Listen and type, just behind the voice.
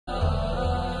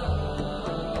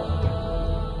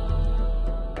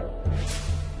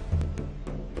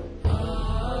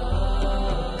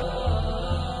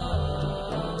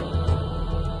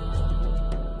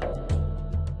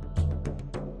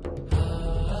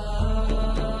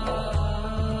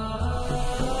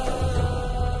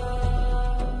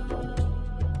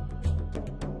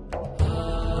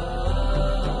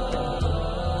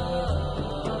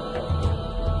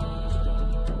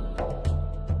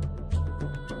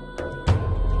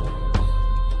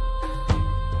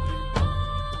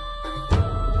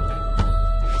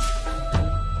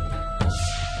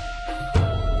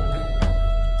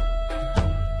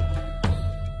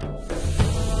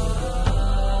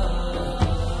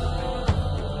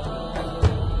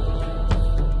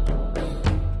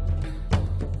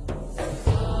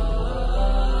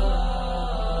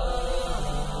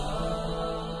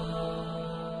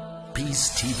Piece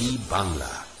TV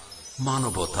Bangla,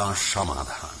 মানবতা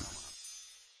সমাধান।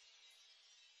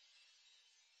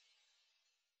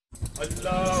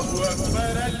 আল্লাহু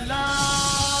আকবার, আল্লাহু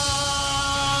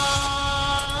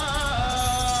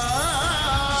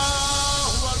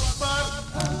আকবার।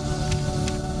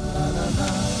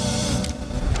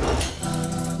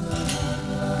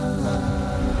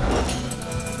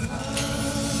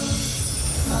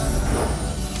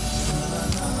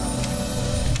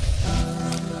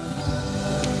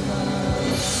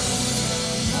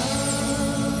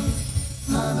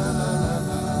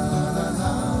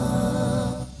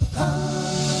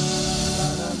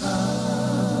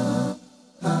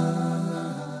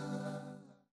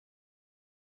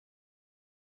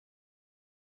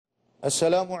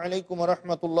 আসসালামু আলাইকুম ওয়া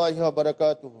রাহমাতুল্লাহি ওয়া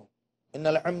বারাকাতুহু।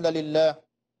 ইন্নাল হামদালিল্লাহ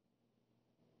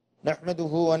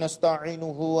নাহমাদুহু ওয়া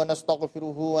নাস্তাঈনুহু ওয়া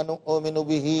নাস্তাগফিরুহু ওয়া নু'মিনু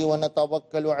বিহি ওয়া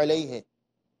নাতাওয়াক্কালু আলাইহি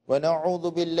ওয়া নাউযু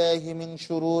বিল্লাহি মিন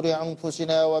শুরুরি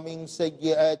আনফুসিনা ওয়া মিন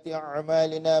সাইয়্যাতি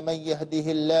আ'মালিনা মান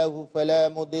ইয়াহদিহিল্লাহু ফালা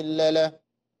মুদিল্লা লাহু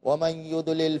ওয়া মান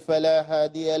ইউদ্লিল ফালা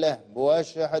হাদিয়া লাহু ওয়া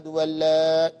আশহাদু আন লা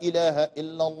ইলাহা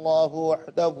ইল্লাল্লাহু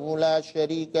ওয়াহদাহু লা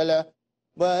শারীকা লাহু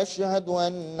وأشهد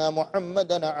أن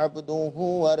محمدا عبده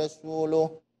ورسوله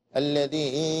الذي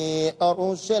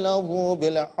أرسله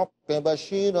بالحق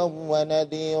بشيرا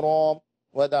ونذيرا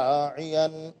وداعيا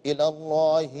إلى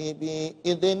الله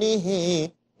بإذنه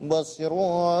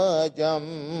وسراجا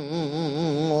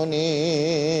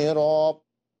منيرا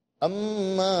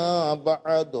أما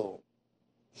بعد।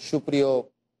 সুপ্রিয়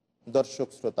দর্শক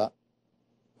শ্রোতা,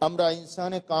 আমরা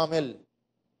ইনসানে কামেল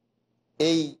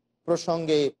এই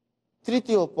প্রসঙ্গে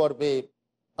তৃতীয় পর্বে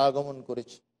আগমন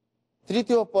করেছি।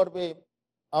 তৃতীয় পর্বে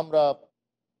আমরা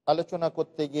আলোচনা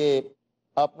করতে গিয়ে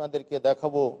আপনাদেরকে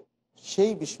দেখাবো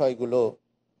সেই বিষয়গুলো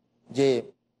যে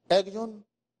একজন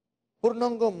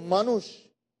পূর্ণাঙ্গ মানুষ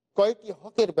কয়টি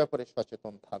হকের ব্যাপারে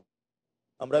সচেতন থাকবে।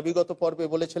 আমরা বিগত পর্বে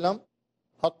বলেছিলাম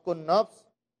হক্কুন নফস,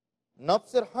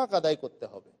 নফসের হক আদায় করতে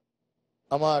হবে।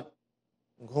 আমার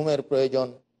ঘুমের প্রয়োজন,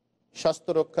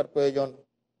 স্বাস্থ্য রক্ষার প্রয়োজন,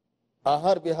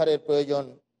 আহার বিহারের প্রয়োজন,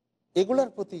 এগুলার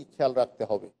প্রতি খেয়াল রাখতে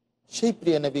হবে। সেই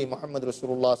প্রিয় নবী মুহাম্মদ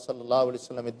রাসূলুল্লাহ সাল্লাল্লাহু আলাইহি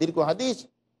সাল্লামের দীর্ঘ হাদিস,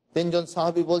 তিনজন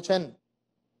সাহাবী বলছেন,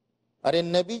 আরে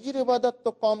নবীজির ইবাদত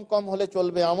তো কম কম হলে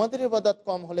চলবে, আমাদের ইবাদত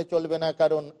কম হলে চলবে না,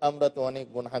 কারণ আমরা তো অনেক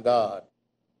গুনাহগার।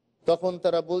 তখন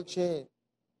তারা বলছে,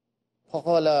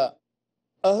 ফাকালা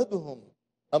আহাদুহুম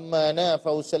আম্মা আনা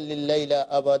ফাউসাল্লিল লাইলা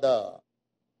আবাদা,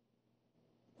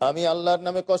 আমি আল্লাহর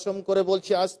নামে কসম করে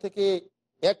বলছি আজ থেকে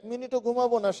 1 মিনিটও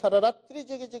ঘুমাবো না, সারা রাত্রি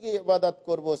জেগে জেগে ইবাদত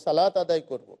করব, সালাত আদায়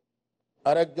করব।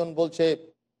 আর একজন বলছে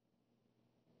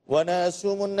ওয়ানা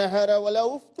আসুমুন নাহারা ওয়ালা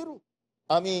উফতিরু,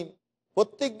 আমি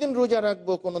প্রত্যেকদিন রোজা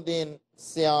রাখবো, কোনোদিন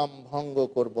সিয়াম ভঙ্গ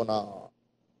করব না,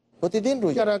 প্রতিদিন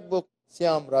রোজা রাখবো,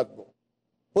 সিয়াম রাখবো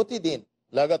প্রতিদিন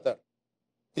লাগাতার।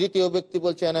 তৃতীয় ব্যক্তি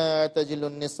বলছে আনা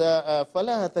তাজিলুন নিসা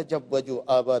ফালা তাজাওয়াজু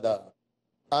আবাদা,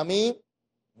 আমি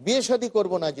বিয়ে শাদী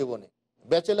করব না, জীবনে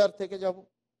ব্যাচেলার থেকে যাব,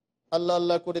 আল্লাহ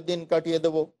আল্লাহ করে দিন কাটিয়ে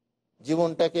দেব,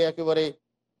 জীবনটাকে একেবারে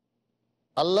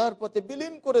আল্লাহর পথে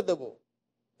বিলীন করে দেব।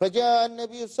 ফাজা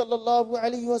নবী সাল্লাল্লাহু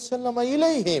আলাইহি ওয়াসাল্লাম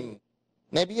ইলাইহিম,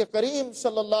 নবী করিম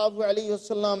সাল্লাল্লাহু আলাইহি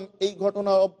ওয়াসাল্লাম এই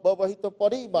ঘটনা অব্যবহিত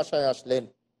পরেই বাসায় আসলেন।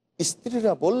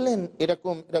 স্ত্রীরা বললেন,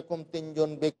 এরকম এরকম তিনজন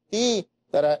ব্যক্তি,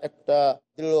 তারা একটা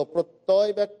দৃঢ়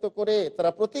প্রত্যয় ব্যক্ত করে,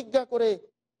 তারা প্রতিজ্ঞা করে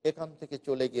এখান থেকে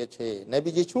চলে গিয়েছে।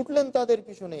 নবীজি ছুটলেন তাদের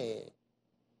পিছনে,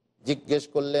 জিজ্ঞেস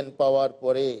করলেন পাওয়ার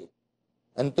পরে,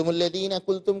 আনতুমুল্লাযীনা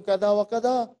কুলতুম কাযা ওয়া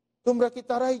কাযা, তোমরা কি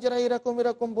তারাই যারা এরকম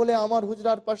এরকম বলে আমার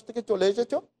হুজরার পাশ থেকে চলে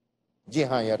এসেছো? জি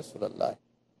হ্যাঁ ইয়া রাসূলুল্লাহ,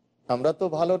 আমরা তো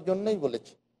ভালোর জন্যই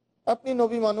বলেছি, আপনি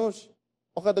নবী মানুষ,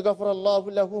 ওয়াকাদ গাফারাল্লাহু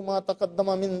লাহু মা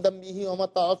তাকাদ্দামা মিন যামবিহি ওয়া মা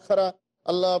তাআখারা,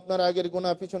 আল্লাহ আপনার আগের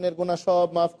গুনাহ পিছনের গুনাহ সব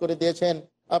মাফ করে দিয়েছেন,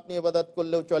 আপনি ইবাদত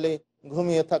করলেও চলে,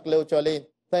 ঘুমিয়ে থাকলেও চলে।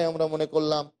 তাই আমরা মনে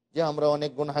করলাম যে আমরা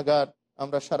অনেক গুনাহগার,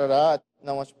 আমরা সারা রাত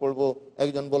নামাজ পড়বো।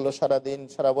 একজন বলল সারাদিন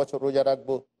সারা বছর রোজা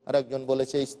রাখবো, আর একজন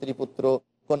বলেছে স্ত্রী পুত্র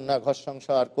কন্যা ঘর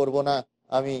সংসার করব না,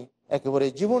 আমি একেবারে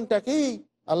জীবনটাকেই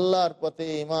আল্লাহর পথে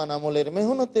ঈমান আমলের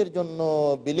মেহনতের জন্য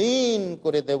বিলীন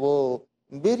করে দেব,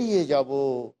 বেরিয়ে যাব,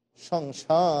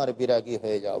 সংসার বিরাগী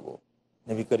হয়ে যাব।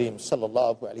 নবী করিম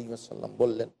সাল্লাল্লাহু আলাইহি ওয়াসাল্লাম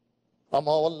বললেন,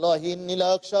 আমা ওয়াল্লাহি ইন্নী লা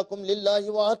আখশাকুম লিল্লাহি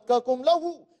ওয়া আতকাকুম লাহু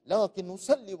লাকিন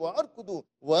উসাল্লি ওয়া আরকুদু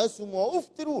ওয়া আসুমু ওয়া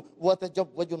উফতিরু ওয়া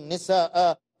তাজাওয়াজুন নিসা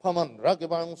ফামান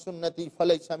রাগিবা আন সুন্নতি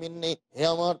ফালাইসা মিন্নী। হে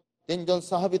আমার তিনজন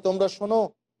সাহাবী, তোমরা শোনো,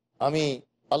 আমি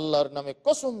আল্লাহর নামে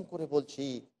কসম করে বলছি,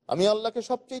 আমি আল্লাহকে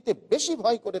সবচেয়ে বেশি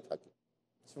ভয় করে থাকি।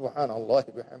 সুবহানাল্লাহি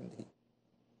ওয়া বিহামদিহি,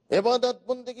 ইবাদত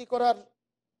বন্দেগী করার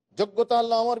যোগ্যতা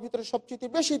আল্লাহ আমার ভিতরে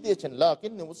সবচেয়ে বেশি দিয়েছেন।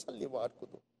 লাকিন্নী উসাল্লি ওয়া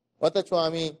আরকুদু, অথচ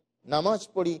আমি নামাজ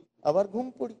পড়ি আবার ঘুম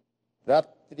পড়ি, রাত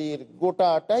রাত্রির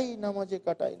গোটাটাই নামাজে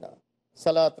কাটাই না,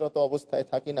 সালাতরত অবস্থায়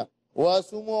থাকি না।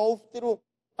 ওয়াসুমু আফতিরু,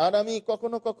 আর আমি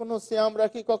কখনো কখনো সিয়াম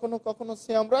রাখি, কখনো কখনো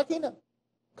সিয়াম রাখি না,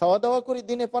 খাওয়া দাওয়া করি,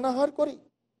 দিনে পানাহার করি।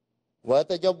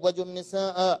 ওয়াতাজাওয়াজুন নিসা,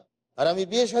 আর আমি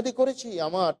বিয়ে শাদী করেছি,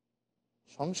 আমার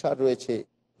সংসার রয়েছে,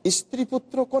 স্ত্রী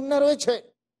পুত্র কন্যা রয়েছে,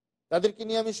 তাদেরকে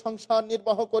নিয়ে আমি সংসার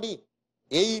নির্বাহ করি।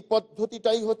 এই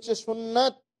পদ্ধতিটাই হচ্ছে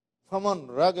সুন্নাত। ফামান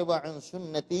রাগিবা আন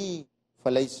সুন্নতি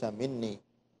ফালাইসা মিন্নি।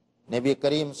 নবী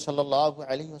করিম সাল্লাল্লাহু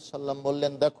আলাইহি ওয়াসাল্লাম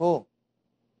বললেন, দেখো,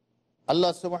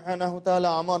 আল্লাহ সুবহানাহু ওয়া তাআলা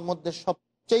আমার মধ্যে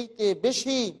সবচেয়ে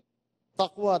বেশি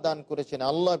তাকওয়া দান করেছেন,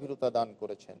 আল্লাহ ভীরুতা দান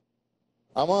করেছেন।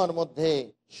 আমার মধ্যে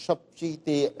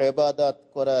সবচেয়ে ইবাদত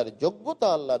করার যোগ্যতা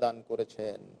আল্লাহ দান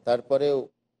করেছেন। তারপরেও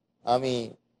আমি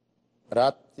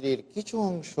রাত্রির কিছু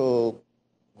অংশ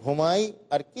ঘুমাই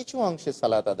আর কিছু অংশে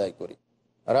সালাত আদায় করি।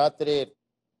 রাত্রের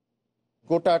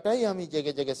গোটাটাই আমি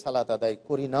জেগে জেগে সালাত আদায়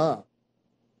করি না।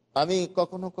 আমি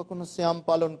কখনো কখনো সিয়াম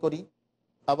পালন করি,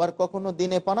 আবার কখনো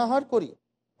দিনে পানাহার করি,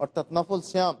 অর্থাৎ নফল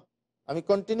সিয়াম। আমি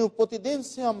কন্টিনিউ প্রতিদিন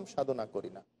সিয়াম সাধনা করি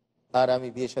না। আর আমি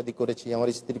বিয়ে শাদী করেছি, আমার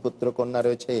স্ত্রী পুত্র কন্যা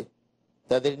রয়েছে,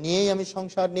 তাদের নিয়েই আমি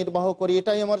সংসার নির্বাহ করি,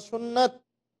 এটাই আমার সুন্নাত।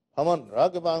 ফামান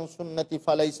রাগিবা আন সুন্নতি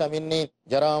ফালাইসা মিন্নি।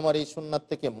 যারা আমার এই সুন্নাত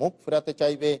থেকে মুখ ফেরাতে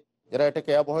চাইবে, যারা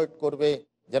এটাকে অ্যাভয়েড করবে,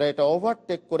 যারা এটা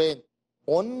ওভারটেক করে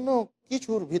অন্য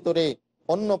কিছুর ভিতরে,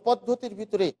 অন্য পদ্ধতির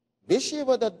ভিতরে বেশি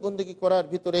ইবাদত বন্দেগী করার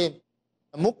ভিতরে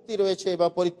মুক্তি রয়েছে বা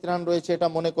পরিত্রাণ রয়েছে, এটা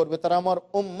মনে করবে, তারা আমার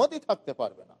উম্মতই থাকতে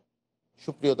পারবে না।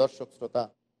 সুপ্রিয় দর্শক শ্রোতা,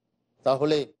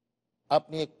 তাহলে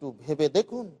আপনি একটু ভেবে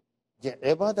দেখুন যে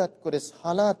ইবাদত করে,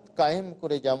 সালাত কায়েম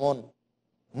করে যেমন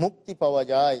মুক্তি পাওয়া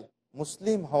যায়,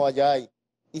 মুসলিম হওয়া যায়,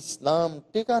 ইসলাম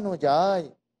টেকানো যায়,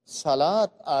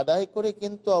 সালাত আদায় করে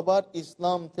কিন্তু আবার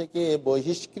ইসলাম থেকে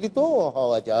বহিষ্কৃত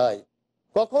হওয়া যায়।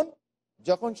 কখন?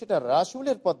 যখন সেটা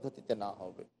রাসূলের পদ্ধতিতে না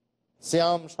হবে।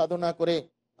 সিয়াম সাধনা করে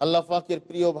আল্লাহ পাকের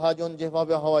প্রিয় ভাজন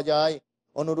যেভাবে হওয়া যায়,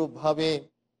 অনুরূপভাবে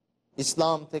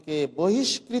ইসলাম থেকে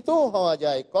বহিষ্কৃত হওয়া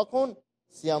যায়। কখন?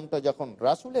 সিয়ামটা যখন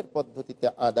রাসূলের পদ্ধতিতে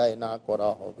আদায় না করা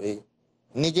হবে।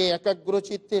 নিজে একাগ্র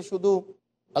চিত্তে শুধু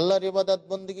আল্লাহর ইবাদত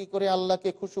বন্দেগী করে আল্লাহকে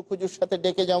খুশুখুজুর সাথে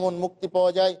ডেকে যেমন মুক্তি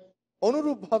পাওয়া যায়,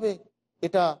 অনুরূপভাবে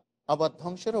এটা আবার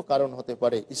ধ্বংসেরও কারণ হতে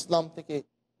পারে, ইসলাম থেকে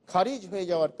খারিজ হয়ে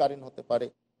যাওয়ার কারণ হতে পারে।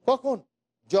 কখন?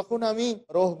 যখন আমি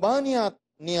রহবানিয়াত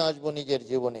নিয়ে আসবো নিজের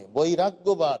জীবনে,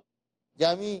 বৈরাগ্যবাদ, যে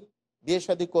আমি বিয়ে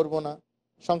শাদী করবো না,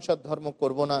 সংসার ধর্ম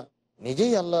করব না,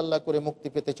 নিজেই আল্লাহ আল্লাহ করে মুক্তি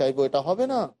পেতে চাইবো, এটা হবে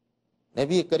না।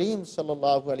 নবী করিম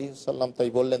সাল্লাল্লাহু আলাইহি ওয়াসাল্লাম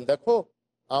তাই বললেন, দেখো,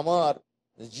 আমার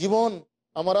জীবন,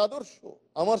 আমার আদর্শ,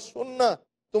 আমার সুন্নাহ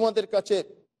তোমাদের কাছে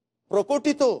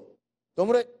প্রকটিত,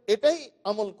 তোমরা এটাই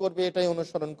আমল করবে, এটাই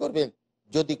অনুসরণ করবে।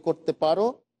 যদি করতে পারো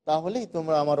তাহলেই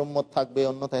তোমরা আমার উম্মত থাকবে,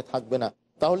 অন্যথায় থাকবে না।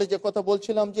 তাহলে যে কথা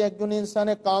বলছিলাম যে একজন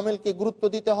ইনসানের কামেলকে গুরুত্ব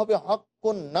দিতে হবে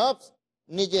হক্কুন নফস,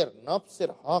 নিজের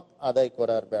নফসের হক আদায়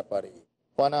করার ব্যাপারে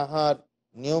পানাহার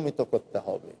নিয়মিত করতে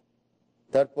হবে।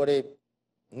 তারপরে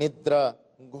নিদ্রা,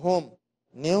 ঘুম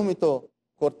নিয়মিত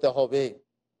করতে হবে।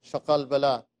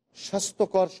 সকালবেলা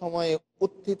স্বাস্থ্যকর সময়ে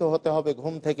উত্থিত হতে হবে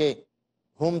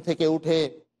ঘুম থেকে উঠে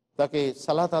তাকে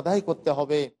সালাত আদায় করতে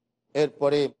হবে।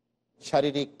 এরপরে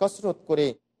শারীরিক কসরত করে,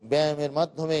 ব্যায়ামের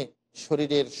মাধ্যমে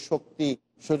শরীরের শক্তি,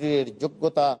 শরীরের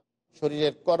যোগ্যতা,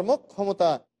 শরীরের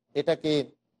কর্মক্ষমতা, এটাকে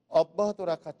অব্যাহত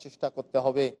রাখার চেষ্টা করতে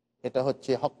হবে। এটা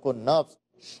হচ্ছে হক্কুন নফস।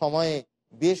 সময়ে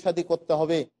বিয়ে শাদী করতে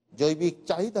হবে, জৈবিক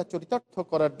চাহিদা চরিতার্থ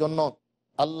করার জন্য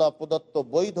আল্লাহ প্রদত্ত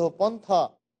বৈধ পন্থা,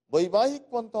 বৈবাহিক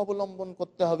পন্থা অবলম্বন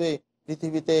করতে হবে।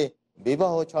 পৃথিবীতে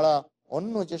বিবাহ ছাড়া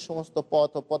অন্য যে সমস্ত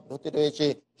পথ ও পদ্ধতি রয়েছে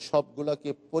সবগুলোকে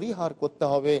পরিহার করতে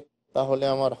হবে। তাহলে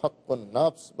আমার হক্কুন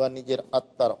নফস বা নিজের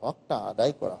আত্মার হকটা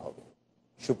আদায় করা হবে।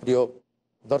 সুপ্রিয়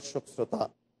দর্শক শ্রোতা,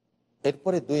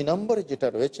 এরপরে 2 নম্বরে যেটা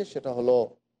রয়েছে সেটা হলো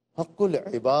হকুল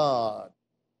ইবাদ,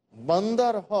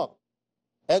 বান্দার হক।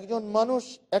 একজন মানুষ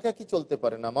একাকী চলতে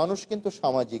পারে না, মানুষ কিন্তু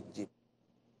সামাজিক জীব।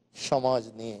 সমাজ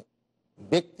নিয়ে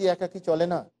ব্যক্তি একাকী চলে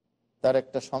না, তার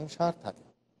একটা সংসার থাকে,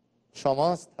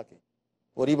 সমাজ থাকে,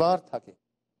 পরিবার থাকে,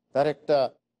 তার একটা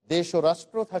দেশ ও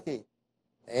রাষ্ট্র থাকে।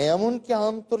 এমনকি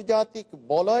আন্তর্জাতিক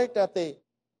বলয়টাতে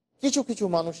কিছু কিছু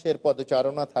মানুষের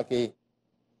পদচারণা থাকে,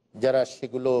 যারা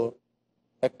সেগুলো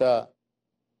একটা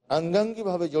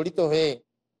অঙ্গাঙ্গিভাবে জড়িত হয়ে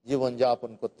জীবন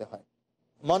যাপন করতে হয়।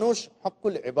 মানুষ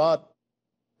হকুল ইবাদ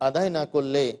আদায় না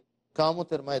করলে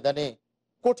কিয়ামতের ময়দানে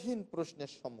কঠিন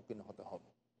প্রশ্নের সম্মুখীন হতে হবে।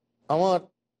 আমার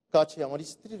কাছে আমার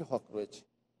স্ত্রীর হক রয়েছে,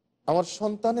 আমার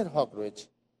সন্তানের হক রয়েছে,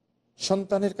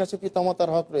 সন্তানের কাছে পিতামাতার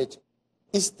হক রয়েছে,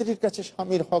 স্ত্রীর কাছে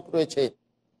স্বামীর হক রয়েছে।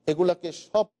 এগুলাকে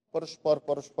সব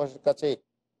পরস্পরের কাছে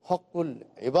হকুল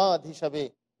ইবাদ হিসাবে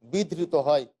বিধৃত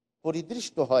হয়,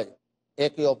 পরিদৃষ্ট হয়।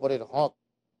 একে অপরের হক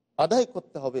আদায়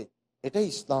করতে হবে, এটাই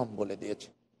ইসলাম বলে দিয়েছে।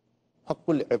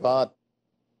 হকুল ইবাদ।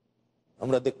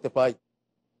 আমরা দেখতে পাই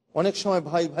অনেক সময়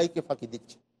ভাই ভাইকে ফাঁকি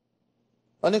দিচ্ছে,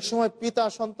 অনেক সময় পিতা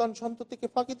সন্তান সন্ততিকে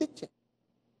ফাঁকি দিচ্ছে,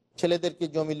 ছেলেদেরকে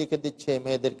জমি লিখে দিচ্ছে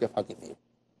মেয়েদেরকে ফাঁকি দিয়ে।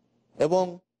 এবং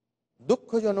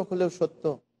দুঃখজনক হলেও সত্য,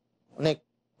 অনেক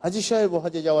হাজী সাহেব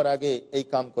হজে যাওয়ার আগে এই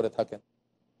কাম করে থাকেন।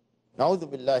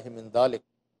 নাউযুবিল্লাহি মিন যালিক।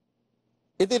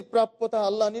 এদের প্রাপ্যতা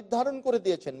আল্লাহ নির্ধারণ করে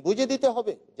দিয়েছেন, বুঝে দিতে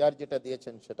হবে, যার যেটা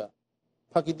দিয়েছেন সেটা।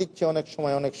 ফাঁকি দিচ্ছে অনেক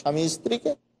সময় অনেক স্বামী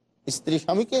স্ত্রীকে, স্ত্রী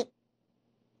স্বামীকে।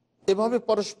 এভাবে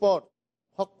পরস্পর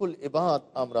হকুল ইবাদ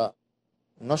আমরা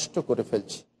নষ্ট করে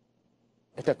ফেলছি।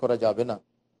 এটা করা যাবে না।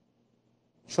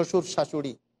 শ্বশুর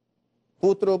শাশুড়ি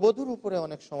পুত্র বধূর উপরে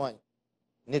অনেক সময়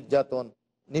নির্যাতন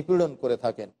নিপীড়ন করে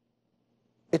থাকেন।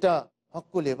 এটা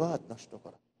হকুল ইবাদ নষ্ট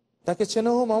করা। তাকে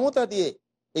স্নেহ মমতা দিয়ে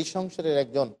এই সংসারের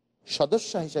একজন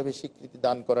সদস্য হিসাবে স্বীকৃতি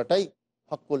দান করাটাই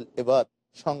হকুল ইবাদ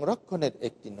সংরক্ষণের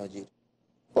একটি নজির।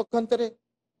 পক্ষান্তরে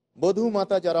বধূ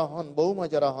মাতা যারা হন, বৌমা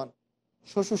যারা হন,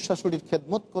 শ্বশুর শাশুড়ির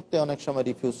খেদমত করতে অনেক সময়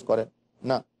রিফিউজ করেন,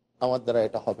 না আমার দ্বারা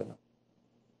এটা হবে না।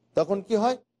 তখন কি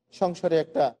হয়, সংসারে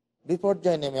একটা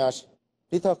বিপর্যয় নেমে আসে,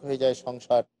 পৃথক হয়ে যায়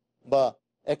সংসার, বা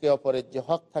একে অপরের যে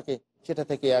হক থাকে সেটা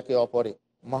থেকে একে অপরে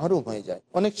মাহরুম হয়ে যায়।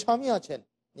 অনেক স্বামী আছেন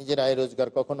নিজের আয় রোজগার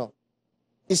কখনো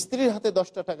স্ত্রীর হাতে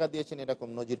 10টা টাকা দিয়েছেন, এরকম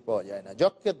নজির পাওয়া যায় না।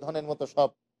 যক্ষের ধনের মতো সব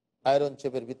আয়রন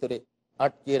চেপের ভিতরে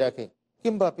আটকিয়ে রাখে,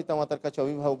 কিংবা পিতামাতার কাছে,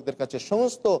 অভিভাবকদের কাছে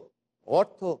সমস্ত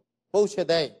অর্থ পৌঁছে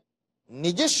দেয়,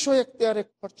 নিজস্ব এখতিয়ারে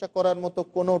খরচা করার মতো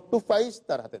কোনো 2 পয়সা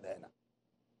তার হাতে দেয় না।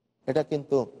 এটা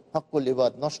কিন্তু হকুল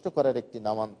ইবাদ নষ্ট করার একটি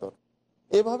নামান্তর।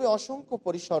 এভাবে অসংখ্য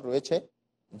পরিসর রয়েছে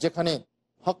যেখানে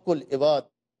হকুল ইবাদ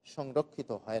সংরক্ষিত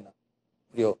হয় না।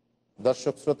 প্রিয়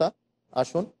দর্শক শ্রোতা,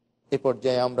 আসুন এ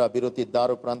পর্যায়ে আমরা বিরতির দ্বার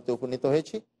ও প্রান্তে উপনীত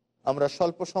হয়েছি। আমরা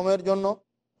স্বল্প সময়ের জন্য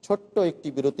ছোট্ট একটি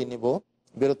বিরতি নিব।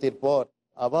 বিরতির পর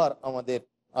আবার আমাদের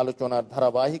আলোচনার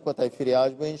ধারাবাহিকতায় ফিরে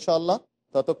আসবো ইনশাআল্লাহ।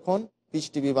 ততক্ষণ পিস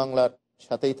টিভি বাংলার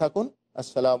সাথেই থাকুন।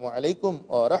 আসসালামু আলাইকুম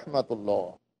ওয়া রাহমাতুল্লাহ।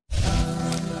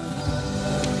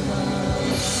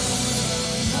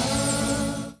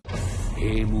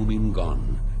 হে মুমিনগণ,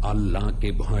 আল্লাহকে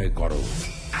ভয় করো।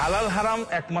 হালাল হারাম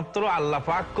একমাত্র আল্লাহ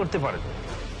পাক করতে পারেন।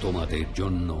 তোমাদের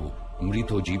জন্য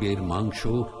মৃত জীবের মাংস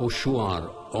ও সোয়ার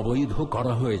অবৈধ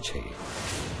করা হয়েছে।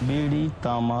 বিড়ি,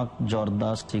 তামাক,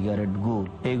 জর্দা, সিগারেট, গুড়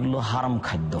এগুলো হারাম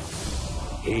খাদ্য।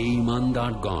 এই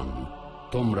ইমানদারগণ,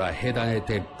 তোমরা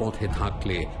হেদায়েতের পথে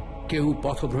থাকলে কেউ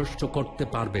পথভ্রষ্ট করতে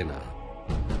পারবে না।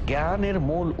 জ্ঞানের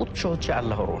মূল উৎস হচ্ছে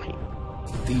আল্লাহর ওহী।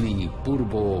 তিনি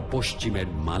পূর্ব পশ্চিমের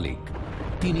মালিক,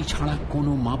 তিনি ছাড়া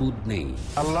কোনো মাবুদ নেই।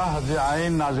 আল্লাহ যে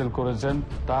আইন নাজিল করেছেন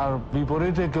তার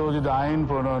বিপরীতে কেউ যদি আইন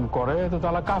প্রণয়ন করে তো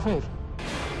তারা কাফের।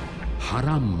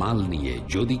 হারাম মাল নিয়ে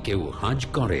যদি কেউ হাজ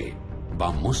করে বা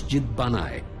মসজিদ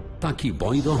বানায়, তা কি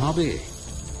বৈধ হবে?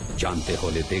 জানতে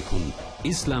হলে দেখুন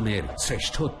ইসলামের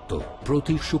শ্রেষ্ঠত্ব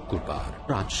প্রতি শুক্রবার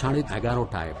রাত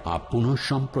 11:30টায় বা পুনঃ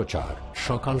সম্প্রচার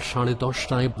সকাল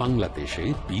 10:30টায় বাংলাদেশে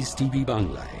পিস টিভি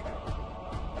বাংলায়।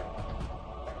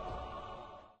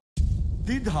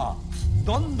 দ্বিধা,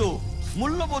 দ্বন্দ্ব,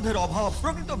 মূল্যবোধের অভাব,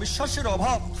 প্রকৃত বিশ্বাসের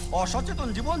অভাব, অসচেতন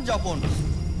জীবনযাপন,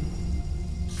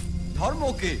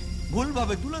 ধর্মকে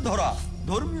ভুলভাবে তুলে ধরা,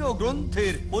 ধর্মীয়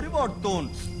গ্রন্থের পরিবর্তন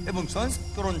এবং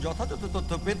সংস্করণ যথাযথ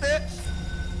তথ্য পেতে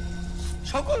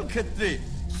সকল ক্ষেত্রে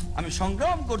আমি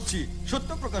সংগ্রাম করছি সত্য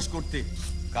প্রকাশ করতে।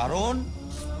 কারণ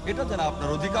এটা যেন আপনার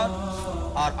অধিকার,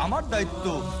 আর আমার দায়িত্ব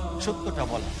সত্যটা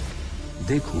বলা।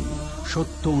 দেখুন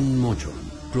সত্য উন্মোচন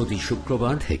প্রতি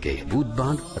শুক্রবার থেকে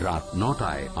বুধবার রাত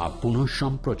 9টায় আর পুনঃ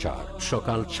সম্প্রচার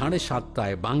সকাল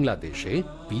 7:30টায় বাংলাদেশে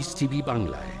পিস টিভি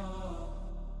বাংলায়।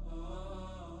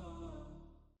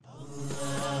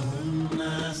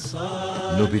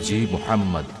 নবীজি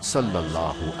মুহাম্মদ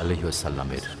সাল্লাল্লাহু আলাইহি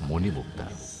ওয়াসাল্লামের মণিমুক্তা।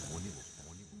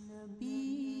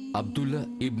 আব্দুল্লাহ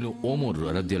ইবনু ওমর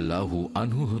রাদিয়াল্লাহু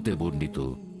আনহু হতে বর্ণিত,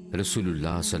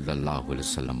 রাসূলুল্লাহ সাল্লাল্লাহু আলাইহি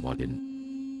ওয়াসাল্লাম বলেন,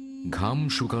 ঘাম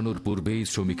শুকানোর পূর্বেই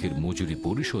শ্রমিকের মজুরি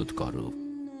পরিশোধ করো।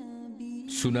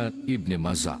 সুনান ইবনে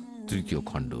মাজা 3য়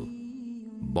খণ্ড,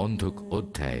 বন্ধক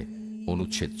অধ্যায়,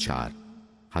 অনুচ্ছেদ 4,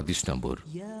 হাদিস নম্বর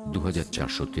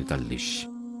 2443।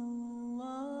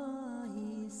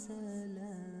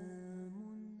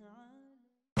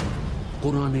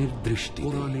 কোরআনের দৃষ্টি,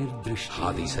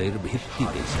 হাদিসের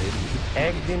ভিত্তিতে।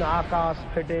 একদিন আকাশ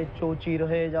ফেটে চৌচির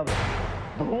হয়ে যাবে,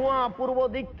 ধোঁয়া পূর্ব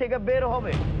দিক থেকে বের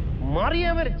হবে,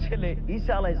 মারিয়ামের ছেলে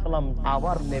ঈসা আলাইহিস সালাম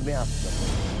আবার নেমে আসবে।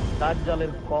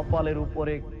 দাজ্জালের কপালের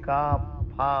উপরে কাফ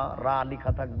ফা রা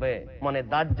লেখা থাকবে, মানে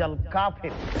দাজ্জাল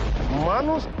কাফের।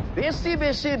 মানুষ বেশি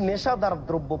বেশি নেশাদার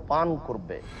দ্রব্য পান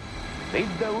করবে,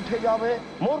 বিদ্যা উঠে যাবে,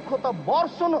 মূর্খতা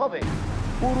বর্ষণ হবে,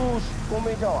 পুরুষ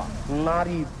কমে যাওয়া,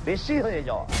 নারী বেশি হয়ে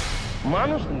যাওয়া,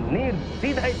 মানুষ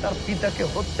নির্দ্বিধায় তার পিতাকে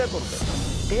হত্যা করবে।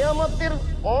 কিয়ামতের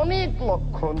অনেক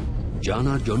লক্ষণ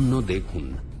জানার জন্য দেখুন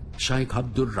শাইখ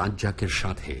আব্দুর রাজ্জাকের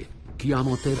সাথে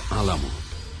কিয়ামতের আলামত।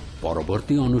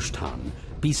 পরবর্তী অনুষ্ঠান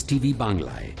পিস টিভি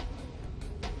বাংলায়।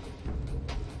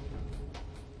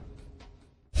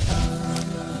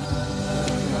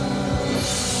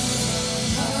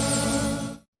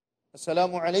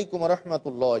 আসসালামু আলাইকুম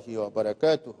রহমতুল্লাহি ওয়া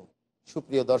বারাকাতুহু।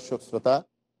 সুপ্রিয় দর্শক শ্রোতা,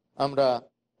 আমরা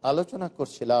আলোচনা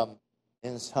করছিলাম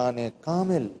ইনসানে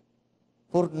কামেল,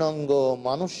 পূর্ণাঙ্গ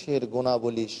মানুষের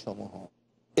গুণাবলী সমূহ।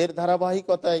 এর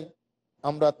ধারাবাহিকতায়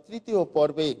আমরা তৃতীয়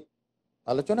পর্বে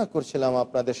আলোচনা করছিলাম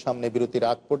আপনাদের সামনে বিরতির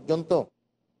আগ পর্যন্ত,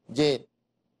 যে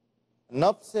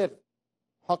নফসের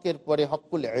হকের পরে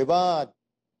হকুল ইবাদ,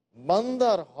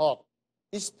 বান্দার হক,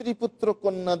 স্ত্রী পুত্র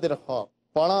কন্যাদের হক,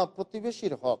 পাড়া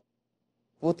প্রতিবেশীর হক,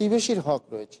 প্রতিবেশীর হক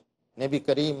রয়েছে। নবী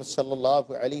করিম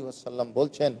সাল্লাল্লাহু আলাইহি ওয়াসাল্লাম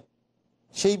বলছেন,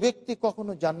 সেই ব্যক্তি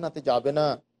কখনো জান্নাতে যাবে না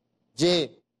যে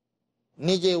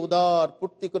নিজে উদার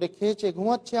পূর্তি করে খেয়েছে,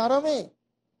 ঘুমাচ্ছে আরামে,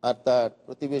 আর তার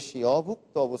প্রতিবেশী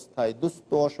অভুক্ত অবস্থায় দুস্থ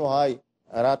অসহায়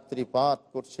রাত্রিপাত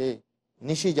করছে,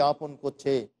 নিশি যাপন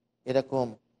করছে। এরকম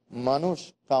মানুষ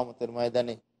কিয়ামতের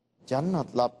ময়দানে জান্নাত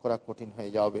লাভ করা কঠিন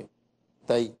হয়ে যাবে।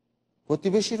 তাই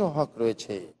প্রতিবেশীরও হক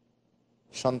রয়েছে,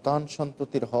 সন্তান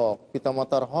সন্ততির হক,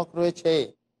 পিতামাতার হক রয়েছে।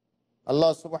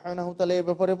 আল্লাহ সুবহানাহু ওয়া তাআলা এই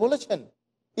ব্যাপারে বলেছেন,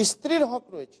 স্ত্রীর হক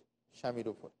রয়েছে স্বামীর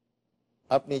উপর।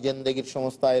 আপনি জিন্দেগির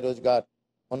সমস্ত আয় রোজগার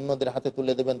অন্যদের হাতে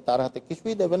তুলে দেবেন, তার হাতে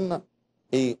কিছুই দেবেন না।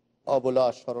 এই অবলা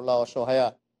সরলা অসহায়া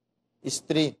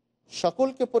স্ত্রী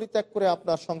সকলকে পরিত্যাগ করে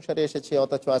আপনার সংসারে এসেছে,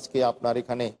 অথচ আজকে আপনার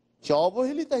এখানে সে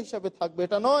অবহেলিতা হিসাবে থাকবে,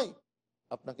 এটা নয়।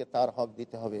 আপনাকে তার হক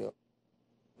দিতে হবে।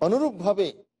 অনুরূপভাবে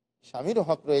স্বামীর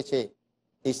হক রয়েছে,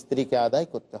 স্ত্রীকে আদায়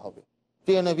করতে হবে।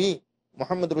 প্রিয় নবী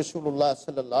মুহাম্মদ রাসূলুল্লাহ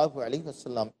সাল্লাল্লাহু আলাইহি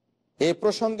ওয়াসাল্লাম এই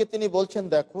প্রসঙ্গে তিনি বলছেন,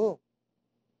 দেখো,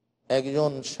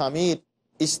 একজন স্বামীর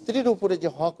স্ত্রীর উপরে যে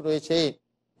হক রয়েছে,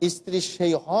 স্ত্রীর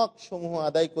সেই হক সমূহ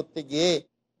আদায় করতে গিয়ে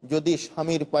যদি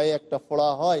স্বামীর পায়ে একটা ফোড়া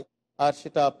হয় আর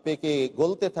সেটা পেকে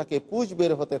গলতে থাকে, পুঁজ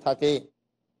বের হতে থাকে,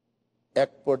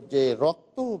 এক পর্যায়ে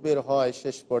রক্ত বের হয়,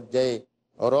 শেষ পর্যায়ে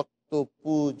রক্ত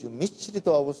পুঁজ মিশ্রিত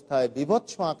অবস্থায়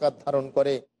বিভৎস আকার ধারণ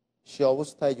করে, সে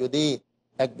অবস্থায় যদি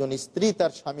একজন স্ত্রী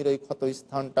তার স্বামীর ওই ক্ষত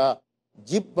স্থানটা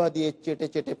জিহ্বা দিয়ে চেটে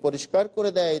চেটে পরিষ্কার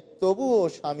করে দেয়, তবুও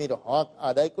স্বামীর হক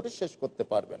আদায় করে শেষ করতে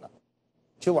পারবে না।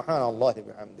 সুবহানাল্লাহি ওয়া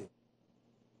বিহামদিহি।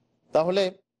 তাহলে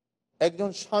একজন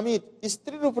স্বামীর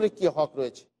স্ত্রীর উপরে কি হক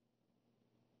রয়েছে?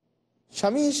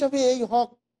 স্বামী হিসাবে এই হক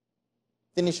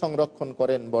তিনি সংরক্ষণ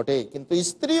করেন বটে, কিন্তু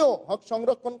স্ত্রীও হক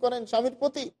সংরক্ষণ করেন স্বামীর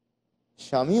প্রতি।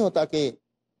 স্বামীও তাকে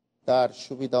তার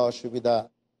সুবিধা অসুবিধা,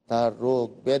 তার রোগ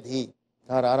ব্যাধি,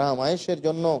 তার আরাম আয়েশের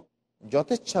জন্য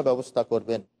যথেচ্ছা ব্যবস্থা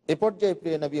করবেন। এ পর্যায়ে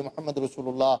প্রিয় নবী মুহাম্মদ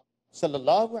রাসূলুল্লাহ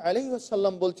সাল্লাল্লাহু আলাইহি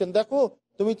ওয়াসাল্লাম বলছেন, দেখো,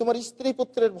 তুমি তোমার স্ত্রী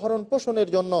পুত্রের ভরণ পোষণের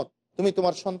জন্য, তুমি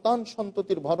তোমার সন্তান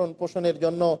সন্ততির ভরণ পোষণের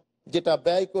জন্য যেটা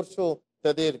ব্যয় করছো,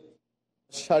 তাদের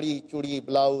শাড়ি, চুড়ি,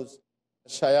 ব্লাউজ,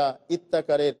 সায়া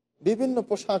ইত্যাকারের বিভিন্ন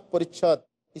পোশাক পরিচ্ছদ,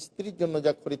 স্ত্রীর জন্য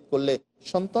যা খরিদ করলে,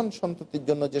 সন্তান সন্ততির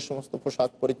জন্য যে সমস্ত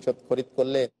পোশাক পরিচ্ছদ খরিদ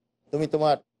করলে, তুমি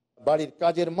তোমার বাড়ির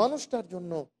কাজের মানুষটার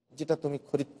জন্য যেটা তুমি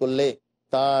খরিদ করলে,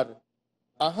 তার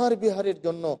আহার বিহারের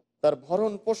জন্য, তার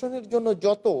ভরণ পোষণের জন্য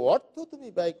যত অর্থ তুমি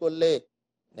ব্যয় করলে,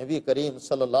 নবী করিম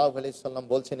সাল্লাল্লাহু আলাইহি সাল্লাম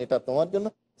বলছেন, এটা তোমার জন্য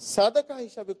সাদাকা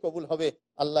হিসাবে কবুল হবে।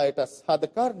 আল্লাহ এটা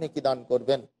সাদকার নেকি দান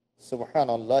করবেন।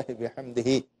 সুবহানাল্লাহি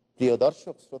বিহামদিহি। প্রিয়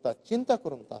দর্শক শ্রোতা, চিন্তা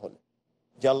করুন তাহলে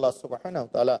যে আল্লাহ সুবহানাহু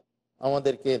ওয়া তাআলা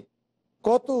আমাদেরকে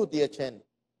কত দিয়েছেন,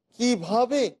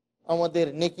 কিভাবে আমাদের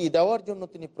নেকি দেওয়ার জন্য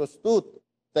তিনি প্রস্তুত।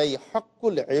 তাই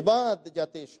হকুল ইবাদ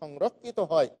যাতে সংরক্ষিত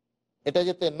হয়, এটা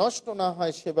যাতে নষ্ট না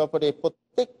হয়, সে ব্যাপারে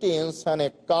প্রত্যেকটি ইনসানে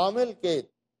কামেলকে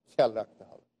খেয়াল রাখতে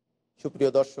হবে।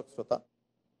 সুপ্রিয় দর্শক শ্রোতা,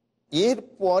 এর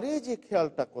পরে যে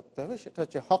খেয়ালটা করতে হবে সেটা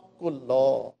হচ্ছে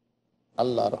হকুল্লাহ,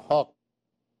 আল্লাহর হক।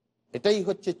 এটাই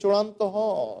হচ্ছে চূড়ান্ত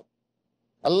হক।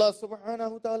 আল্লাহ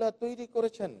সুবহানাহু ওয়া তাআলা তৈরি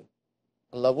করেছেন,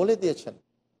 আল্লাহ বলে দিয়েছেন,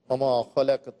 ওমা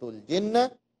খালাকাতুল জিন্না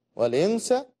ওয়াল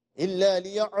ইনসা ইল্লা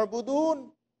লিয়াবুদুন,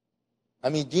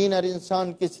 আমি জিন আর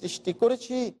ইনসানকে সৃষ্টি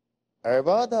করেছি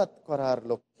ইবাদত করার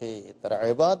লক্ষ্যে। তারা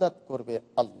ইবাদত করবে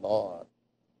আল্লাহর,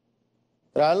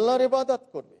 তারা আল্লাহর ইবাদত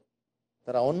করবে,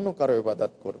 তারা অন্য কারো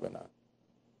ইবাদত করবে না।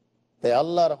 তাই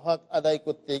আল্লাহর হক আদায়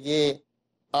করতে গিয়ে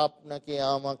আপনাকে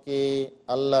আমাকে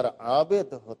আল্লাহর আবেদ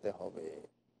হতে হবে।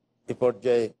 এ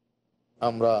পর্যায়ে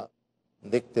আমরা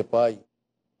দেখতে পাই,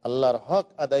 আল্লাহর হক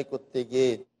আদায় করতে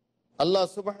গিয়ে আল্লাহ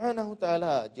সুবহানাহু ওয়া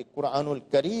তাআলা যে কুরআনুল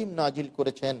কারীম নাজিল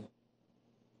করেছেন,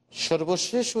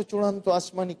 সর্বশেষ ও চূড়ান্ত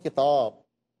আসমানি কিতাব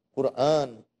কুরআন,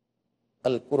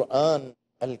 আল কুরআন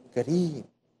আল কারীম,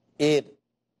 এর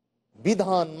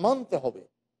বিধান মানতে হবে,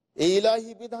 এই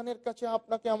ইলাহি বিধানের কাছে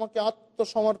আপনাকে আমাকে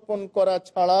আত্মসমর্পণ করা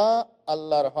ছাড়া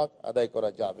আল্লাহর হক আদায় করা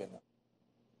যাবে না।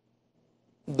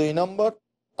 2 নম্বর,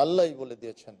 আল্লাহই বলে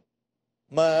দিয়েছেন,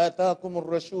 মা আতাকুমুর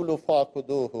রাসূলু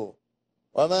ফাখুদুহু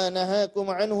ওয়া মা নাহাকুম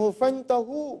আনহু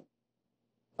ফান্তাহু।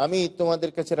 আমি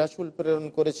তোমাদের কাছে রাসূল প্রেরণ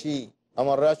করেছি,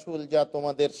 আমার রাসূল যা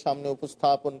তোমাদের সামনে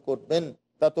উপস্থাপন করবেন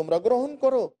তা তোমরা গ্রহণ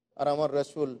করো, আর আমার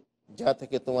রাসূল যা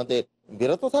থেকে তোমাদের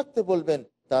বিরত থাকতে বলবেন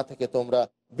তা থেকে তোমরা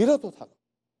বিরত থাকো।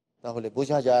 তাহলে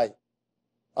বোঝা যায়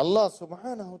আল্লাহ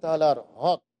সুবহানাহু ওয়া তাআলার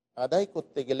হক আদায়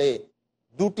করতে গেলে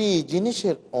 2টি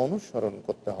জিনিসের অনুসরণ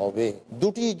করতে হবে,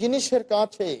 2টি জিনিসের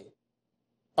কাছে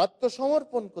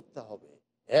আত্মসমর্পণ করতে হবে।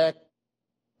 এক,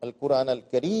 আল কুরআন আল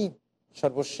কারীম,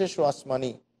 সর্বশেষ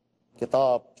আসমানি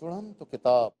কিতাব, চূড়ান্ত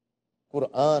কিতাব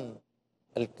কুরআন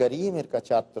আল কারীমের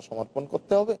কাছে আত্মসমর্পণ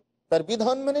করতে হবে, তার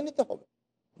বিধান মেনে নিতে হবে।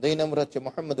 2 নম্বর হচ্ছে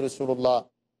মুহাম্মদ রাসূলুল্লাহ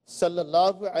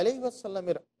সাল্লাল্লাহু আলাইহি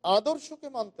ওয়াসাল্লামের আদর্শকে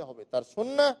মানতে হবে, তার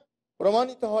সুন্নাহ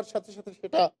প্রমাণিত হওয়ার সাথে সাথে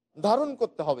সেটা ধারণ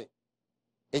করতে হবে।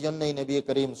 এই জন্যই নবী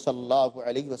করিম সাল্লাল্লাহু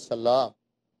আলাইহি ওয়াসাল্লাম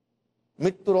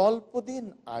মৃত্যুর অল্প দিন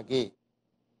আগে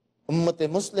উম্মতে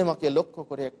মুসলিমাকে লক্ষ্য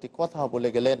করে একটি কথা বলে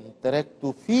গেলেন, তারাকতু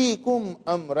ফীকুম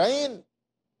আমরাইন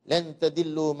লান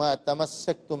তাদিল্লু মা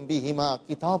তামাসসাকতুম বিহিমা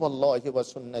কিতাবাল্লাহি ওয়া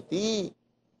সুন্নতি।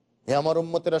 হে আমার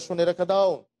উম্মতেরা, শুনে রেখে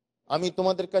দাও, আমি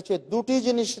তোমাদের কাছে 2টি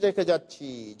জিনিস রেখে যাচ্ছি,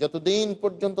 যতদিন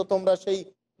পর্যন্ত তোমরা সেই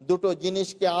 2টো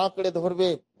জিনিসকে আঁকড়ে ধরবে,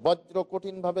 বজ্র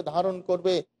কঠিন ভাবে ধারণ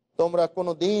করবে, তোমরা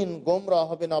কোনো দিন গোমরাহ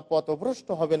হবে না, পথভ্রষ্ট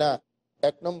হবে না।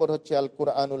 1 নম্বর হচ্ছে আল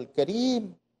কুরআনুল কারীম,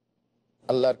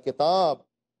 আল্লাহর কিতাব।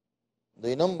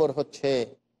 2 নম্বর হচ্ছে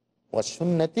ওয়া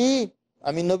সুন্নতি,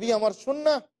 আমি নবী, আমার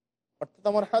সুন্নাহ অর্থাৎ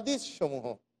আমার হাদিস সমূহ।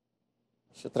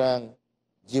 সুতরাং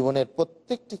জীবনের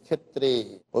প্রত্যেকটি ক্ষেত্রে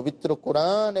পবিত্র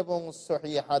কোরআন এবং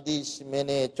সহিহ হাদিস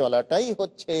মেনে চলাটাই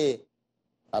হচ্ছে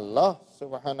আল্লাহ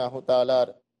সুবহানাহু ওয়া তাআলার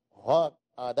হক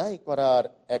আদায় করার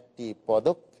একটি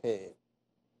পদক্ষেপ।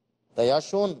 তাই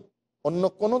আসুন, অন্য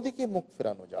কোনো দিকে মুখ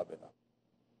ফেরানো যাবে না।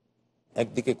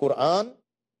 একদিকে কোরআন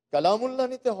কালামুল্লাহ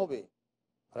নিতে হবে,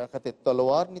 আর এক হাতে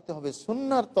তলোয়ার নিতে হবে,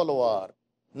 সুন্নাহর তলোয়ার,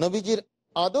 নবীজির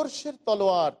আদর্শের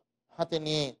তলোয়ার হাতে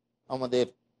নিয়ে আমাদের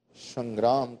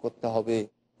সংগ্রাম করতে হবে,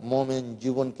 মুমিন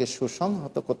জীবনকে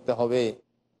সুসংহত করতে হবে।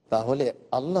 তাহলে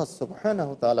আল্লাহ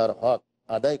সুবহানাহু ওয়া তাআলার হক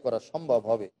আদায় করা সম্ভব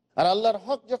হবে। আর আল্লাহর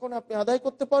হক যখন আপনি আদায়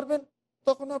করতে পারবেন,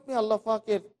 তখন আপনি আল্লাহ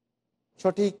পাকের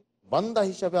সঠিক বান্দা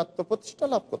হিসাবে আত্মপ্রতিষ্ঠা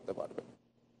লাভ করতে পারবেন।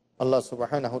 আল্লাহ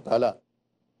সুবহানাহু ওয়া তাআলা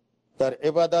তার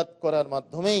ইবাদত করার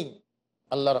মাধ্যমেই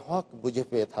আল্লাহর হক বুঝে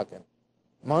পেয়ে থাকেন।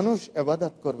 মানুষ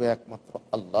ইবাদত করবে একমাত্র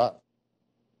আল্লাহ,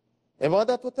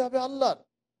 ইবাদত হতে হবে আল্লাহর,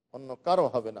 অন্য কারো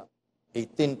হবে না। এই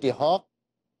 3টি হক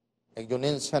একজন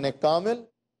ইনসানে কামেল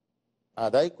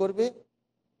আদায় করবে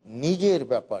নিজের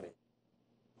ব্যাপারে।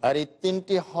 আর এই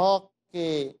 3টি হককে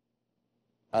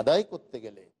আদায় করতে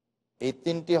গেলে, এই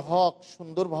 3টি হক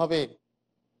সুন্দরভাবে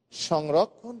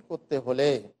সংরক্ষণ করতে হলে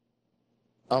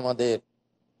আমাদের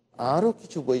আরো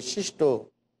কিছু বৈশিষ্ট্য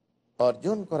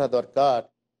অর্জন করা দরকার।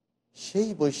 সেই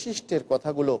বৈশিষ্ট্যের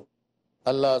কথাগুলো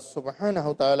আল্লাহ সুবহানাহু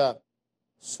ওয়া তাআলা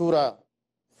সূরা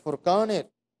ফুরকানের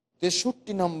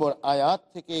 63 নম্বর আয়াত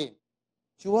থেকে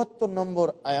 74 নম্বর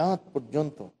আয়াত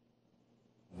পর্যন্ত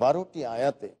 12টি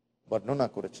আয়াতে বর্ণনা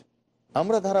করেছে।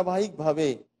 আমরা ধারাবাহিকভাবে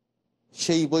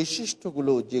সেই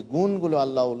বৈশিষ্ট্যগুলো, যে গুণগুলো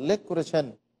আল্লাহ উল্লেখ করেছেন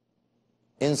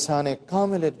ইনসানে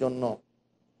কামেলের জন্য,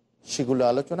 সেগুলো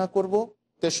আলোচনা করব।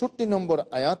 63 নম্বর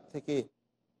আয়াত থেকে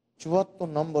 74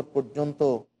 নম্বর পর্যন্ত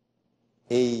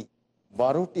এই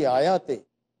 12টি আয়াতে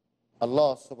আল্লাহ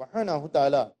সুবহানাহু ওয়া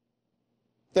তাআলা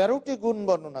 13টি গুণ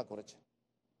বর্ণনা করেছেন।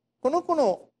 কোন কোন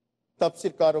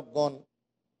তাফসীর কারকগণ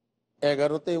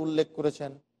 11তে উল্লেখ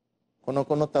করেছেন, কোন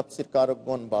কোন তাফসীর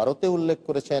কারকগণ 12তে উল্লেখ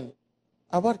করেছেন,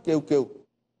 আবার কেউ কেউ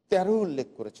 13 উল্লেখ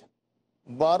করেছেন।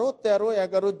 12, 13,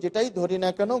 11 যেটাই ধরি না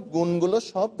কেন, গুণগুলো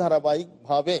সব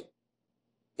ধারাবাহিকভাবে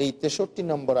এই 63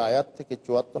 নম্বর আয়াত থেকে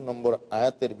 74 নম্বর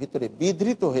আয়াতের ভিতরে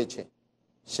বিধৃত হয়েছে,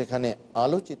 সেখানে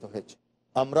আলোচিত হয়েছে।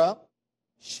 আমরা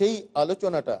সেই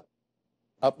আলোচনাটা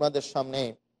আপনাদের সামনে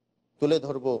তুলে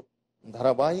ধরব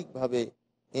ধারাবাহিকভাবে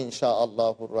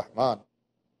ইনশাআল্লাহুর রহমান।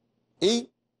 এই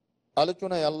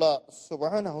আলোচনায় আল্লাহ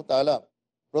সুবহানাহু ওয়া তাআলা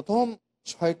প্রথম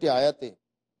 6টি আয়াতে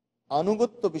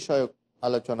আনুগত্য বিষয়ক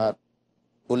আলোচনার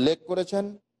উল্লেখ করেছেন,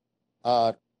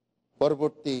 আর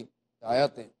পরবর্তী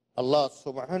আয়াতে আল্লাহ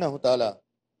সুবহানাহু ওয়া তাআলা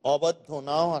অবাধ্য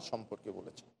না হওয়া সম্পর্কে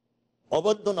বলেছেন।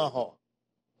 অবাধ্য না হওয়া,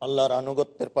 আল্লাহর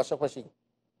আনুগত্যের পাশাপাশি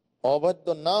অবাধ্য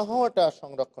না হওয়াটা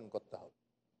সংরক্ষণ করতে হবে।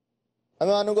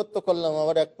 আমি আনুগত্য করলাম,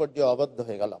 আবার এক পর্যায়ে অবাধ্য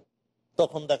হয়ে গেলাম,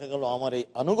 তখন দেখা গেল আমার এই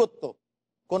আনুগত্য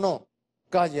কোনো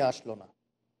কাজে আসলো না।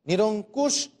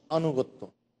 নিরঙ্কুশ আনুগত্য,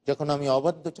 যখন আমি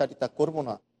অবাধ্যচারিতা করব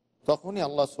না, তখনই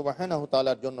আল্লাহ সুবহানাহু ওয়া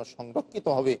তাআলার জন্য সংরক্ষিত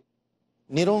হবে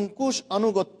নিরঙ্কুশ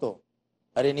আনুগত্য।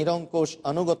 আর এই নিরঙ্কুশ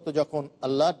আনুগত্য যখন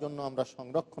আল্লাহর জন্য আমরা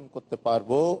সংরক্ষণ করতে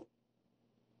পারবো,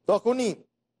 তখনই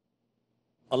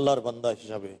আল্লাহর বান্দা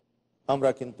হিসাবে আমরা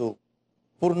কিন্তু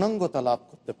পূর্ণাঙ্গতা লাভ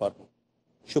করতে পারবো।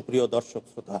 সুপ্রিয় দর্শক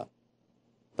শ্রোতা,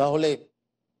 তাহলে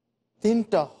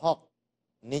 3টা হক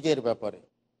নিজের ব্যাপারে,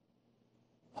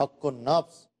 হক্কুন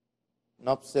নফস,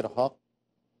 নফসের হক,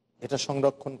 এটা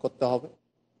সংরক্ষণ করতে হবে।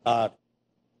 আর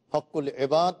হক্কুল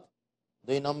ইবাদ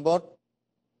 2 নম্বর,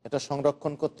 এটা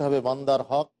সংরক্ষণ করতে হবে বান্দার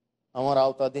হক। আমার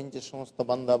আওতাধীন যে সমস্ত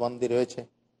বান্দা বান্দি রয়েছে,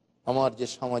 আমার যে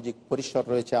সামাজিক পরিসর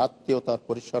রয়েছে, আত্মীয়তার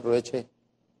পরিসর রয়েছে,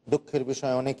 দুঃখের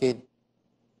বিষয় অনেকে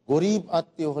গরিব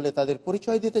আত্মীয় হলে তাদের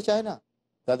পরিচয় দিতে চায় না,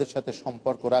 তাদের সাথে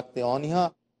সম্পর্ক রাখতে অনীহা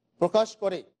প্রকাশ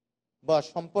করে, বা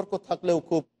সম্পর্ক থাকলেও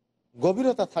খুব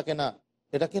গভীরতা থাকে না।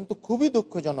 এটা কিন্তু খুবই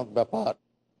দুঃখজনক ব্যাপার।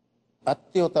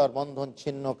 আত্মীয়তার বন্ধন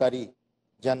ছিন্নকারী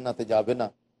জান্নাতে যাবে না।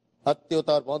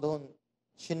 আত্মীয়তার বন্ধন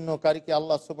ছিন্নকারীকে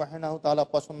আল্লাহ সুবহানাহু ওয়া তাআলা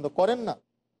পছন্দ করেন না।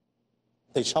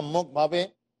 এই সম্যকভাবে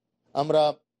আমরা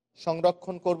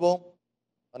সংরক্ষণ করব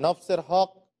নফসের হক,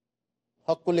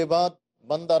 হক্কুল ইবাদ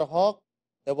বান্দার হক,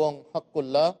 এবং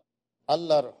হক্কুল্লাহ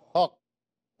আল্লাহর হক।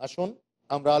 আসুন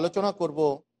আমরা আলোচনা করব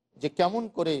যে কেমন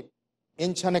করে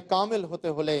ইনসানে কামেল হতে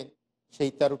হলে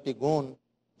সেই 13টি গুণ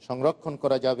সংরক্ষণ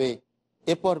করা যাবে।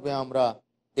 এ পর্বে আমরা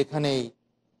এখানেই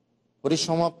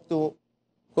পরিসমাপ্ত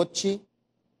করছি।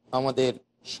 আমাদের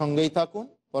সঙ্গেই থাকুন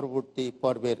পরবর্তী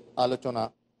পর্বের আলোচনা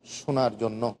শোনার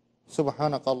জন্য।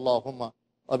 সুবহানাকাল্লাহুম্মা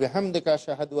ওয়া বিহামদিকা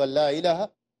আশহাদু আল্লা ইলাহা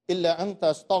ইল্লা আনতা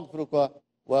আস্তাগফিরুকা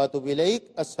ওয়া আতুবু ইলাইক।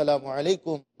 আসসালামু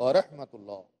আলাইকুম ওয়া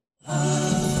রাহমাতুল্লাহ।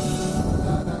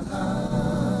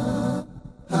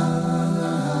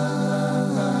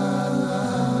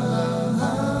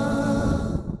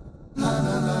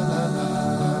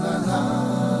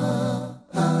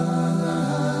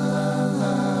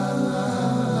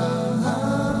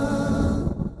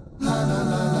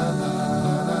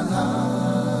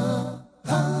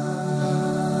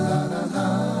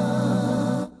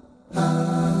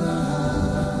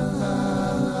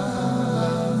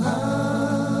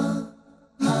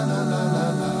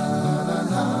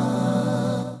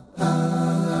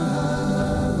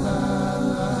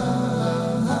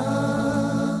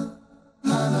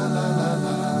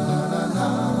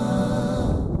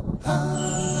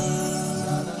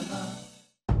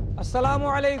 আসসালামু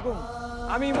আলাইকুম,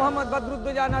 আমি মোহাম্মদ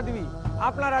বদরুদ্দোজা নদভী।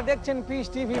 আপনারা দেখছেন পিস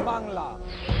টিভি বাংলা।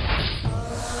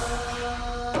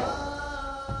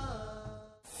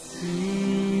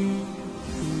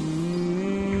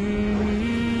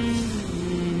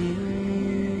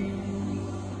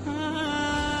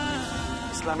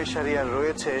 ইসলামী শরিয়ার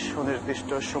রয়েছে সুনির্দিষ্ট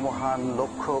সুমহান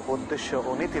লক্ষ্য, উদ্দেশ্য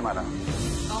ও নীতিমালা।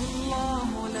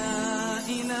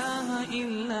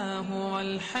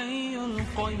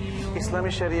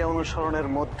 ইসলামী শরিয়া অনুসরণের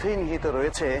মধ্যেই নিহিত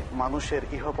রয়েছে মানুষের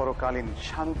ইহপরকালীন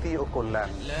শান্তি ও কল্যাণ।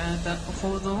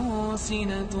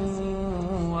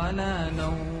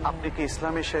 আপনি কি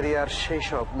ইসলামী শরিয়ার সেই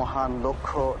সব মহান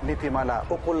লক্ষ্য, নীতিমালা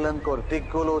ও কল্যাণকর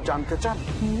দিকগুলো জানতে চান?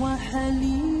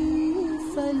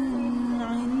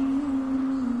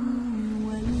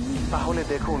 তাহলে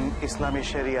দেখুন ইসলামী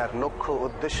শরিয়ার লক্ষ্য,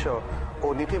 উদ্দেশ্য ও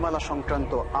নীতিমালা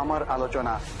সংক্রান্ত আমার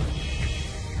আলোচনা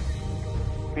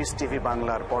পিস টিভি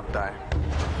বাংলার পর্দায়।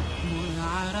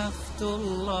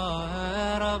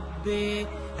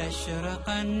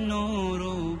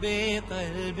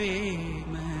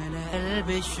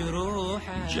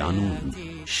 জানুন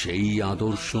সেই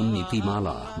আদর্শ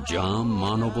নীতিমালা যা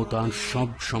মানবতার সব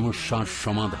সমস্যার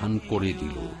সমাধান করে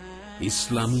দিল।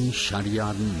 ইসলামী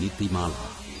শরিয়ার নীতিমালা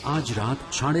আজ রাত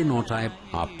 9:30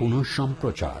 পুনঃ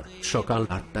সম্প্রচার সকাল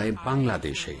 8টায়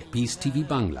বাংলাদেশে পিস টিভি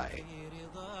বাংলায়।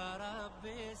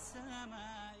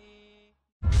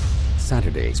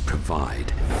 Saturdays provide.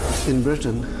 In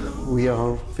Britain, we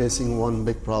are facing one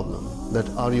big problem, that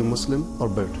are you Muslim or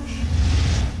British?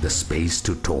 The space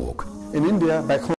to talk. In India, back home,